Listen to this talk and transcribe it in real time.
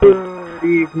Good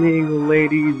evening,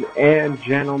 ladies and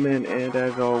gentlemen, and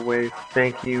as always,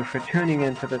 thank you for tuning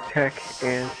into the Tech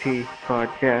and Tea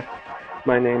podcast.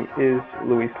 My name is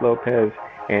Luis Lopez,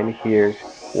 and here's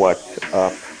what's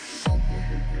up.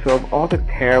 So, of all the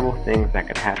terrible things that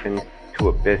could happen to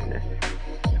a business,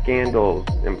 scandals,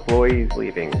 employees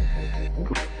leaving,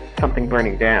 something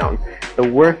burning down,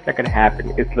 the worst that could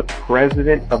happen is the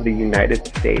President of the United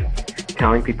States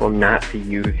telling people not to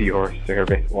use your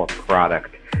service or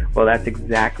product. Well, that's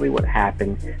exactly what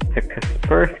happened to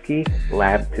Kaspersky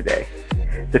Lab today.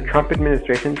 The Trump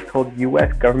administration told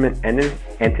U.S. government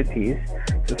entities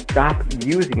to stop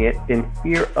using it in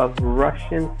fear of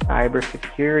Russian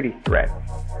cybersecurity threats.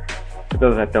 For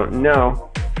those that don't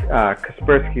know,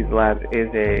 Kaspersky Labs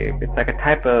it's like a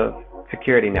type of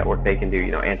security network. They can do,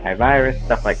 antivirus,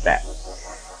 stuff like that.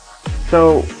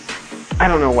 So, I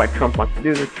don't know why Trump wants to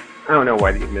do this. I don't know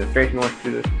why the administration wants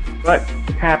to do this, but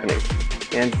it's happening.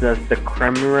 And does the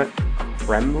Kremlin,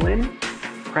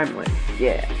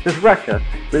 does Russia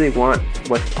really want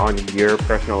what's on your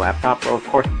personal laptop? Well, of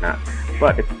course not,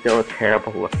 but it's still a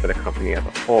terrible look for the company as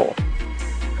a whole.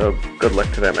 So good luck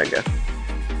to them, I guess.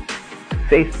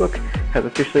 Facebook has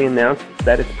officially announced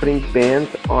that it's putting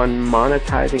bans on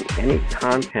monetizing any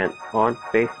content on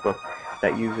Facebook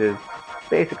that uses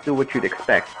basically what you'd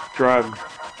expect: drugs,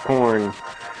 porn,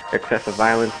 excessive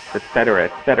violence, etc.,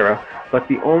 etc. But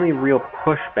the only real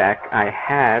pushback I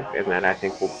have, and that I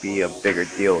think will be a bigger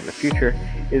deal in the future,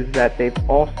 is that they've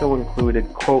also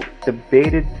included, quote,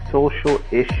 debated social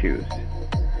issues.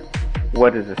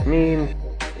 What does this mean?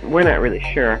 We're not really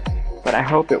sure, but I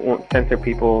hope it won't censor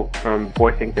people from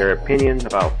voicing their opinions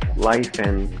about life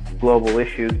and global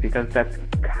issues, because that's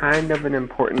kind of an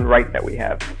important right that we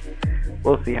have.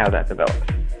 We'll see how that develops.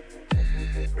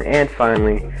 And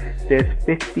finally, there's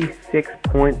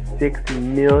 56.6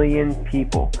 million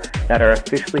people that are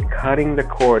officially cutting the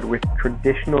cord with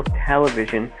traditional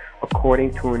television,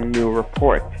 according to a new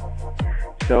report.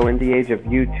 So in the age of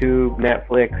YouTube,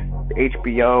 Netflix,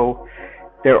 HBO,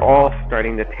 they're all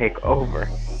starting to take over.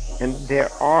 And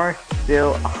there are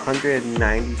still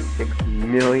 196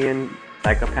 million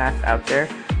psychopaths out there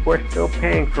who are still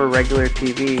paying for regular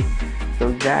TV.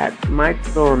 So that might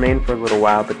still remain for a little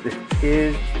while, but this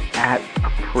is at a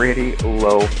pretty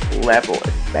low level,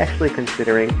 especially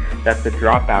considering that the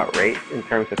dropout rate in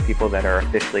terms of people that are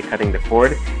officially cutting the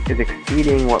cord is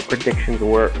exceeding what predictions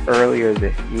were earlier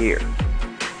this year.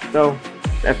 So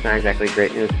that's not exactly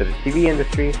great news for the TV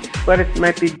industry, but it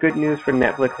might be good news for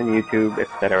Netflix and YouTube,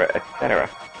 etc., etc.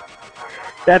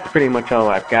 That's pretty much all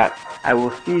I've got. I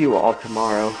will see you all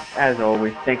tomorrow. As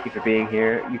always, thank you for being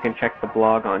here. You can check the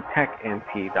blog on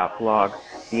technt.blog,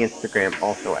 the Instagram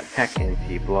also at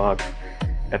techntblog.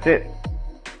 That's it.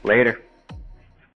 Later.